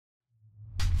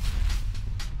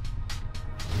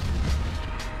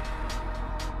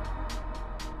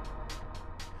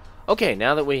Okay,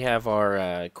 now that we have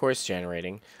our course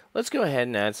generating, let's go ahead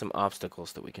and add some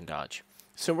obstacles that we can dodge.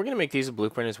 So we're going to make these a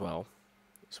blueprint as well.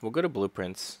 So we'll go to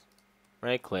Blueprints,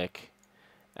 right-click,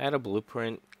 add a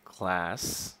blueprint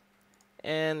class,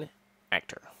 and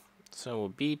actor.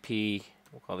 So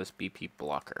we'll call this BP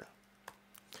blocker.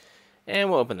 And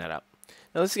we'll open that up.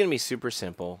 Now this is going to be super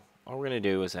simple. All we're going to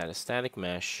do is add a static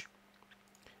mesh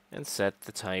and set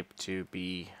the type to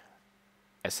be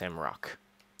SM rock.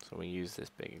 So we use this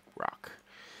big rock.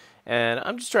 And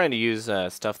I'm just trying to use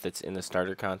stuff that's in the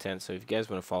starter content, so if you guys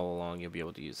want to follow along, you'll be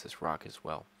able to use this rock as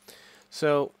well.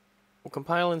 So we'll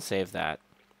compile and save that.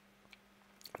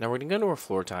 Now we're going to go to our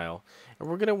floor tile, and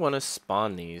we're going to want to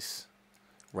spawn these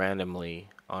randomly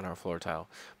on our floor tile.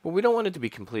 But we don't want it to be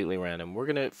completely random.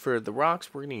 For the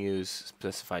rocks, we're going to use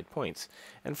specified points.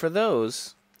 And for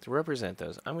those, to represent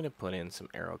those, I'm going to put in some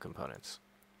arrow components.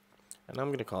 And I'm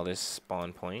going to call this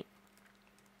spawn point.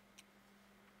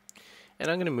 And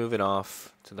I'm going to move it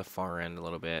off to the far end a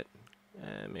little bit,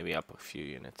 maybe up a few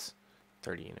units,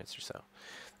 30 units or so.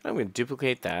 And I'm going to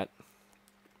duplicate that.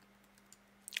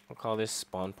 I'll call this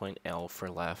spawn point L for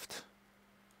left.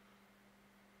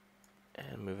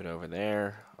 And move it over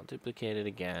there. I'll duplicate it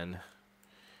again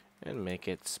and make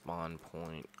it spawn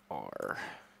point R.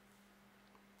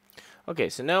 Okay,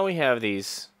 so now we have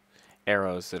these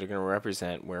arrows that are going to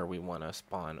represent where we want to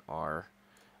spawn our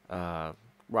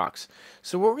rocks.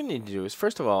 So what we're going to need to do is,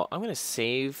 first of all, I'm going to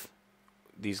save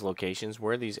these locations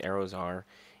where these arrows are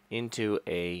into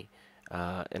an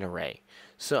array.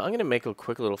 So I'm going to make a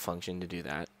quick little function to do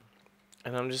that.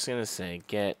 And I'm just going to say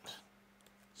get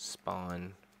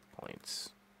spawn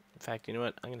points. In fact, you know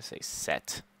what? I'm going to say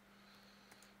set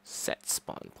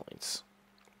spawn points.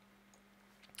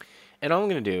 And all I'm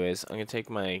going to do is I'm going to take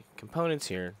my components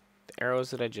here, the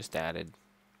arrows that I just added,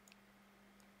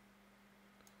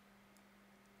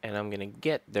 and I'm going to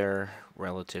get their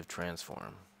relative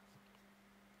transform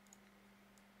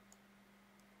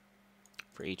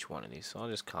for each one of these. So I'll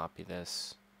just copy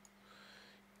this,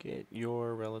 get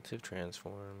your relative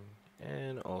transform,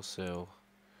 and also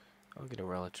I'll get a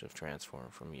relative transform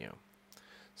from you.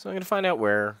 So I'm going to find out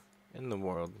where in the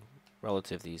world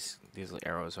relative these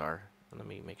arrows are. Let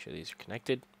me make sure these are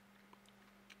connected.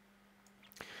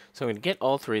 So I'm going to get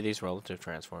all three of these relative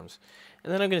transforms,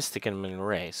 and then I'm going to stick them in an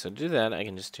array. So to do that, I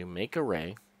can just do make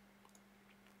array.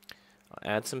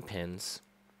 I'll add some pins,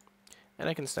 and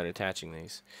I can start attaching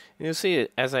these. And you'll see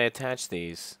it, as I attach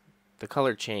these, the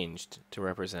color changed to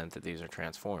represent that these are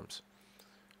transforms.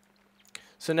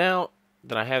 So now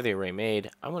that I have the array made,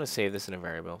 I want to save this in a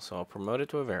variable. So I'll promote it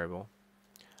to a variable.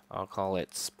 I'll call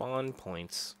it spawn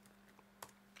points.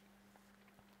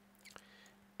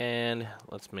 And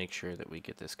let's make sure that we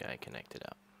get this guy connected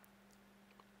up.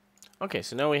 Okay,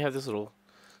 so now we have this little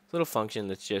function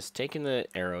that's just taking the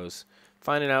arrows,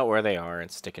 finding out where they are, and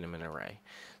sticking them in an array.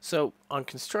 So on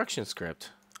construction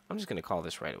script, I'm just going to call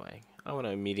this right away. I want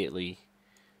to immediately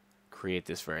create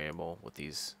this variable with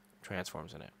these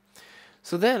transforms in it.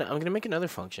 So then I'm going to make another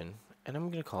function, and I'm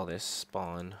going to call this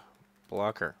spawn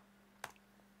blocker.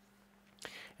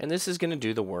 And this is going to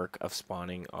do the work of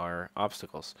spawning our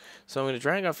obstacles. So I'm going to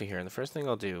drag off of here, and the first thing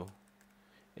I'll do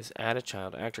is add a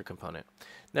child actor component.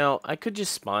 Now, I could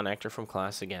just spawn actor from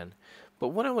class again, but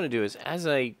what I want to do is, as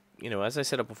I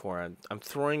said up before, I'm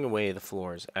throwing away the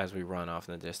floors as we run off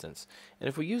in the distance. And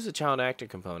if we use the child actor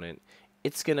component,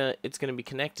 it's gonna be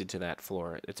connected to that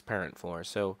floor, its parent floor.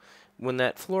 So when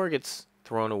that floor gets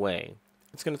thrown away,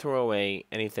 it's going to throw away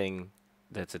anything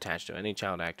that's attached to it, any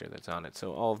child actor that's on it.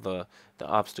 So all of the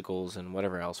obstacles and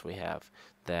whatever else we have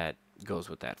that goes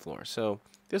with that floor. So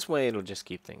this way it'll just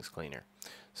keep things cleaner.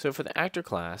 So for the actor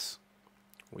class,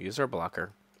 we'll use our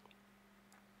blocker.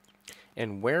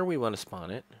 And where we want to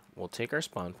spawn it, we'll take our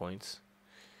spawn points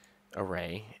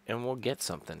array and we'll get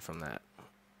something from that.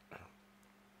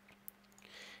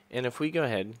 And if we go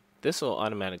ahead, this will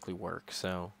automatically work.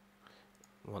 So,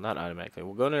 well, not automatically.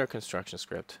 We'll go to our construction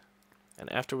script.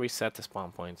 And after we set the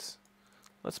spawn points,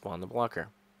 let's spawn the blocker.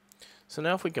 So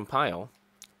now if we compile,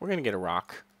 we're going to get a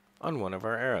rock on one of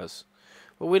our arrows.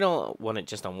 But we don't want it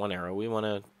just on one arrow. We want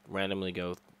to randomly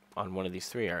go on one of these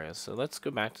three areas. So let's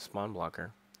go back to spawn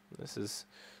blocker. This is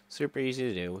super easy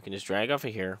to do. We can just drag off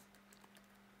of here,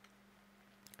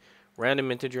 random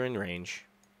integer in range,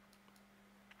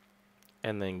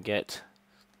 and then get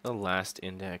the last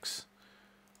index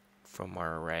from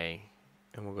our array.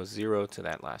 And we'll go 0 to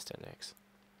that last index.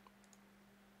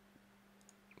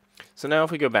 So now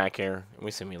if we go back here and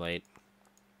we simulate,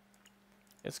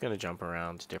 it's going to jump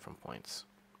around to different points.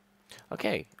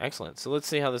 Okay, excellent. So let's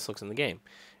see how this looks in the game.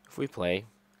 If we play,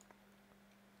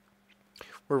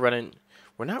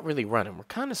 we're we're not really running. We're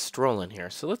kind of strolling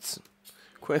here. So let's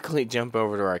quickly jump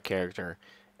over to our character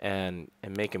and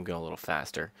make him go a little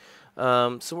faster.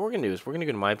 So what we're going to do is we're going to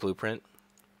go to My Blueprint,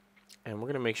 and we're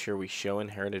going to make sure we show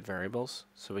inherited variables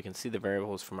so we can see the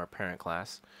variables from our parent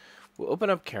class. We'll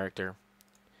open up Character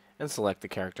and select the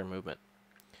character movement.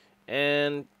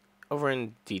 And over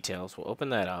in Details, we'll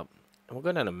open that up, and we'll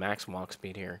go down to max walk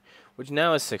speed here, which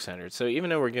now is 600. So even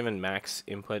though we're given max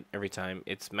input every time,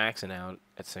 it's maxing out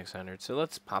at 600. So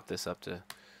let's pop this up to,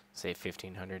 say,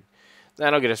 1500.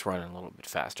 That'll get us running a little bit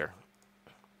faster.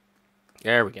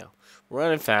 There we go. We're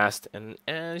running fast, and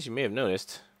as you may have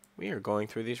noticed, we are going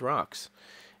through these rocks.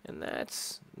 And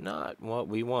that's not what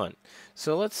we want.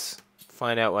 So let's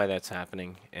find out why that's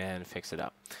happening and fix it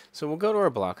up. So we'll go to our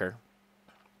blocker,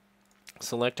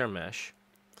 select our mesh,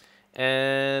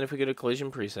 and if we go to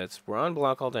collision presets, we're on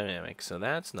block all dynamic, so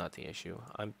that's not the issue.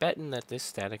 I'm betting that this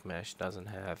static mesh doesn't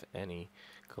have any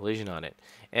collision on it,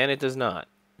 and it does not.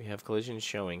 We have collision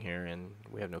showing here, and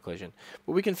we have no collision.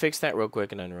 But we can fix that real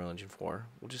quick in Unreal Engine 4.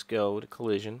 We'll just go to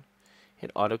collision,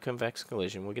 hit auto convex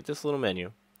collision. We'll get this little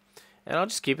menu, and I'll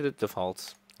just keep it at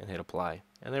defaults and hit apply.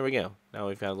 And there we go. Now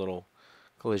we've got a little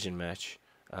collision mesh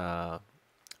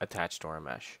attached to our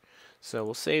mesh. So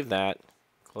we'll save that,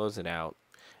 close it out,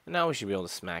 and now we should be able to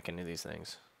smack into these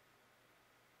things.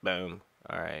 Boom.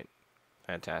 Alright.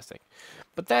 Fantastic.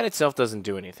 But that itself doesn't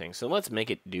do anything, so let's make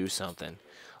it do something.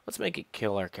 Let's make it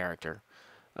kill our character.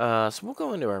 So we'll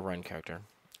go into our run character.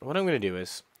 What I'm going to do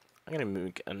is, I'm going to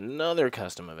make another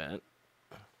custom event,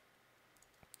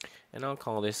 and I'll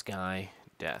call this guy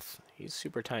Death. He's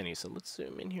super tiny, so let's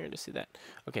zoom in here to see that.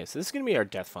 Okay, so this is going to be our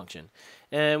death function.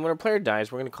 And when our player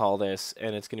dies, we're going to call this,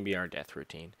 and it's going to be our death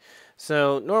routine.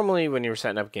 So normally when you're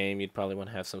setting up game, you'd probably want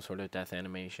to have some sort of death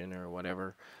animation or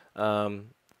whatever.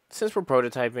 Since we're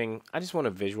prototyping, I just want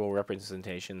a visual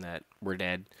representation that we're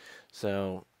dead.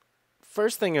 So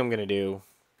first thing I'm going to do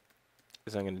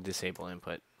is I'm going to disable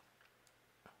input.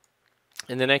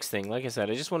 And the next thing, like I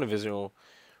said, I just want a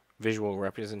visual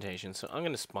representation. So I'm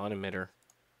going to spawn emitter.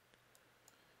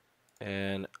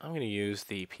 And I'm going to use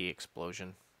the P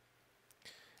explosion.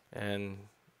 And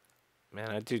man,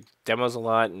 I do demos a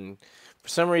lot, and for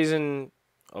some reason,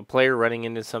 a player running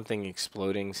into something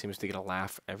exploding seems to get a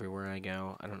laugh everywhere I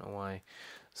go. I don't know why.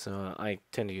 So I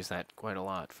tend to use that quite a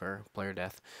lot for player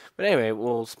death. But anyway,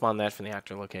 we'll spawn that from the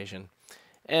actor location.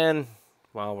 And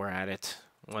while we're at it,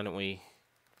 why don't we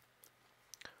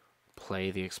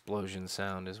play the explosion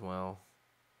sound as well.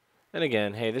 And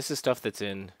again, hey, this is stuff that's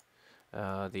in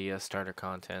the starter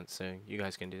content, so you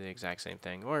guys can do the exact same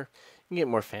thing, or you can get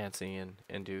more fancy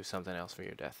and do something else for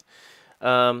your death.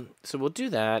 So we'll do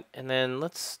that, and then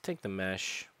let's take the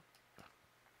mesh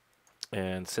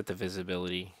and set the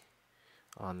visibility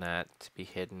on that to be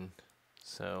hidden.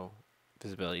 So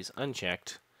visibility is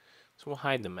unchecked, so we'll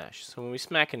hide the mesh. So when we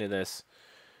smack into this,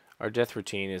 our death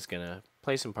routine is going to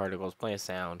play some particles, play a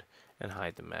sound, and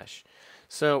hide the mesh.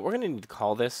 So we're going to need to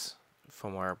call this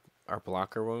from our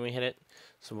blocker when we hit it.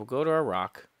 So we'll go to our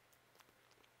rock,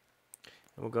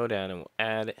 and we'll go down and we'll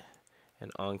add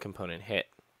an on component hit.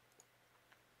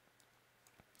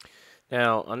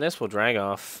 Now on this we'll drag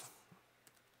off,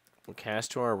 we'll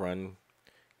cast to our run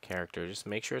character, just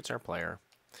make sure it's our player,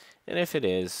 and if it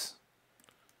is,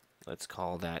 let's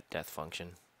call that death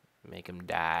function, make him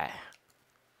die.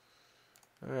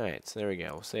 Alright, so there we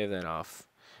go, we'll save that off.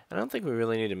 I don't think we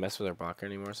really need to mess with our blocker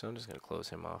anymore, so I'm just going to close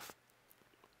him off.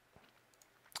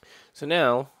 So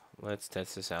now, let's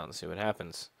test this out and see what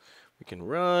happens. We can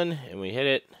run, and we hit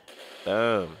it.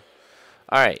 Boom.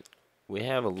 Alright, we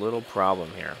have a little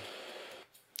problem here.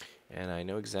 And I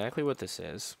know exactly what this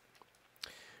is.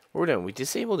 What we're doing, we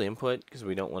disabled input because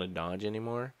we don't want to dodge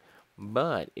anymore.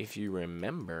 But if you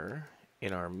remember,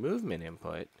 in our movement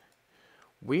input,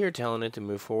 we are telling it to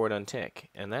move forward on tick.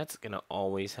 And that's going to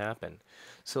always happen.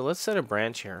 So let's set a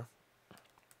branch here.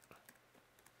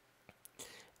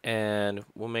 And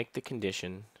we'll make the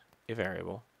condition a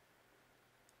variable.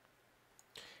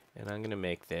 And I'm going to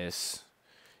make this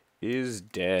is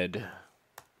dead.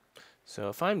 So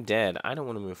if I'm dead, I don't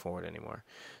want to move forward anymore.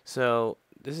 So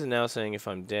this is now saying if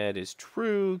I'm dead is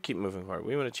true, keep moving forward.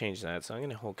 We want to change that. So I'm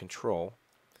going to hold control,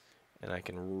 and I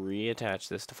can reattach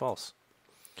this to false.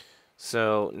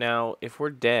 So now if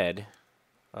we're dead,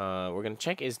 we're going to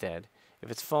check is dead. If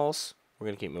it's false, we're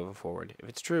going to keep moving forward. If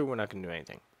it's true, we're not going to do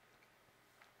anything.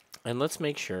 And let's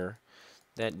make sure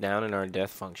that down in our death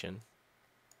function,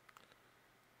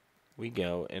 we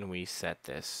go and we set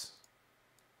this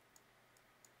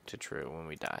to true when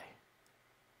we die.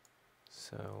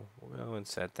 So we'll go and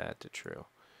set that to true.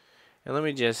 And let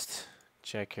me just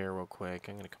check here real quick.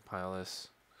 I'm going to compile this.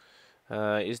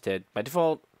 is dead. By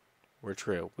default, we're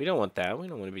true. We don't want that. We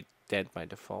don't want to be dead by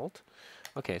default.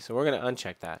 Okay, so we're going to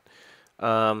uncheck that.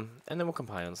 And then we'll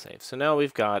compile and save. So now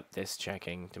we've got this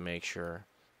checking to make sure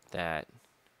that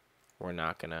we're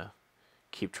not going to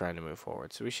keep trying to move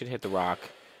forward. So we should hit the rock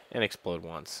and explode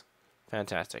once.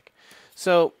 Fantastic.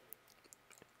 So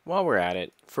while we're at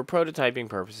it, for prototyping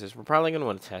purposes, we're probably going to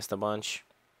want to test a bunch.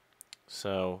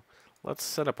 So let's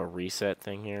set up a reset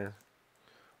thing here.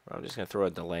 I'm just going to throw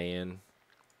a delay in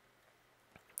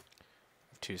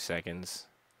of 2 seconds.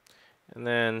 And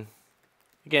then,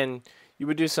 again, you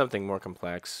would do something more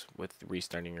complex with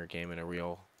restarting your game in a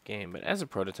real game. But as a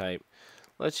prototype,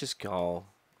 let's just call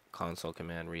console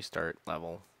command restart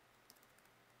level.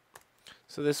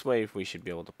 So this way we should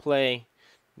be able to play,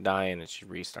 die, and it should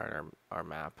restart our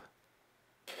map.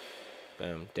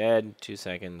 Boom, dead, 2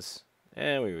 seconds,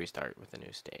 and we restart with a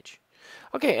new stage.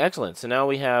 Okay, excellent. So now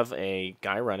we have a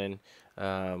guy running.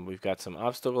 We've got some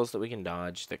obstacles that we can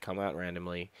dodge that come out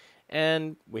randomly,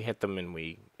 and we hit them and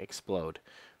we explode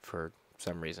for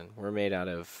some reason. We're made out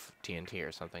of TNT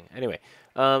or something. Anyway,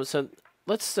 so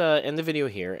let's end the video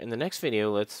here. In the next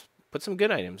video, let's put some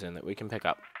good items in that we can pick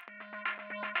up.